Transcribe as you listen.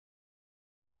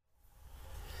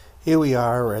Here we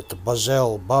are at the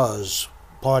Buzzell Buzz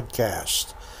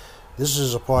podcast. This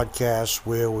is a podcast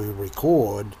where we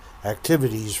record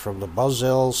activities from the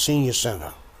Buzzell Senior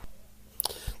Center.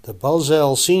 The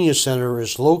Buzzell Senior Center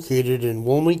is located in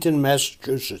Wilmington,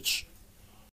 Massachusetts.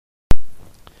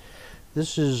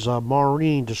 This is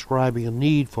Maureen describing a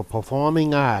need for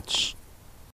performing arts.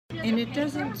 And it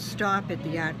doesn't stop at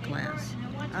the art class.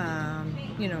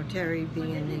 Terry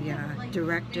being the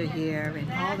director here and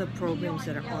all the programs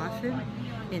that are offered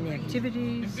and the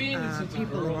activities,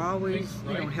 people are always,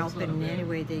 helping in any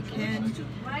way they can.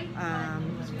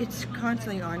 It's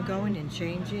constantly ongoing and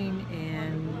changing,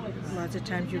 and lots of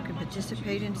times you can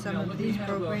participate in some of these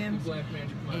programs.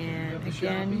 And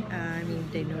again,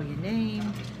 they know your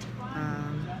name.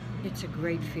 It's a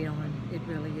great feeling. It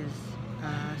really is,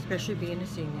 especially being a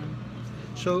senior.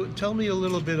 So tell me a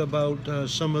little bit about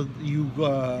some of you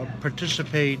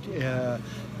participate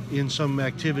in some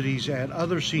activities at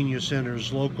other senior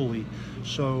centers locally.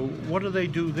 So what do they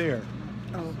do there?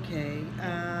 Okay,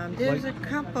 there's a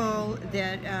couple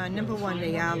that, number one,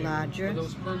 they are larger,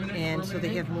 and so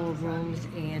they have more rooms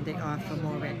and they offer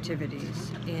more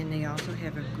activities. And they also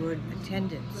have a good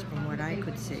attendance from what I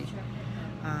could see.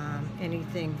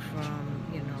 Anything from,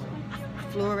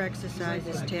 floor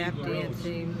exercises, tap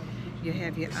dancing. You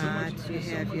have your arts, you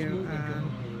have your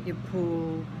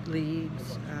pool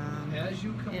leagues,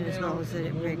 and as well as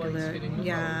the regular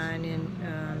yarn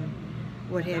and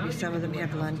what have you. Some of them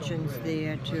have luncheons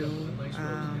there too.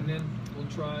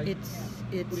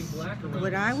 It's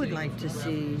what I would like to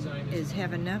see is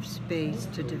have enough space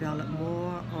to develop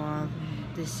more of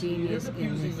the seniors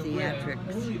in the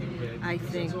theatrics. I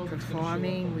think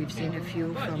performing, we've seen a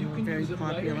few from a very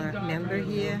popular member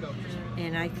here,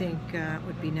 and I think it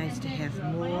would be nice to have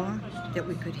more that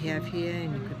we could have here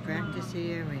and you could practice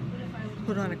here and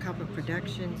put on a couple of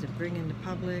productions and bring in the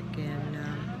public. And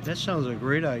that sounds a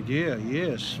great idea.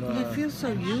 Yes. It feels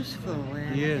so useful,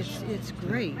 and yes. It's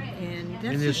great, and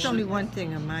that's just only one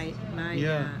thing on my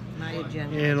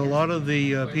agenda. And a lot of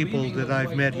the people that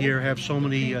I've met here have so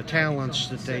many talents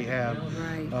that they have,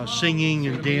 right. Singing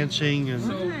and dancing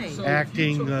and Right.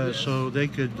 acting, so they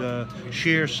could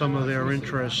share some of their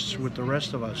interests with the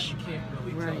rest of us.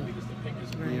 Right.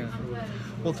 Yeah.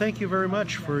 Well, thank you very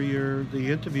much for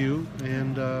the interview,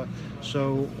 and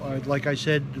so like I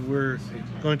said, we're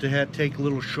going to take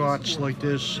little shots like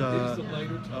this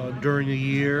during the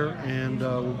year, and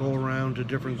we'll go around to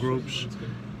different groups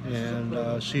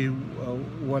and see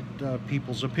what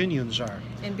people's opinions are.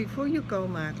 And before you go,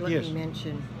 Mark, let Yes. me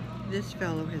mention, this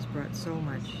fellow has brought so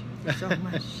much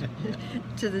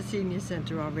to the senior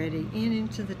center already and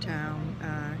into the town.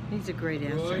 He's a great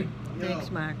asset.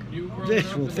 Thanks, Mark.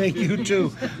 Well, thank you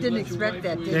too. Didn't expect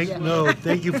that, did you? No,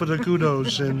 thank you for the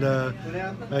kudos, and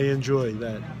I enjoy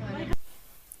that.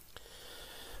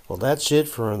 Well, that's it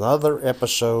for another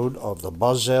episode of the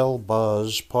Buzzell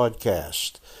Buzz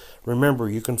podcast. Remember,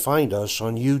 you can find us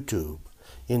on YouTube.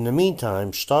 In the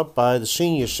meantime, stop by the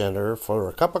Senior Center for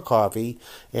a cup of coffee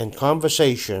and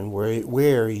conversation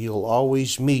where you'll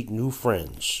always meet new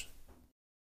friends.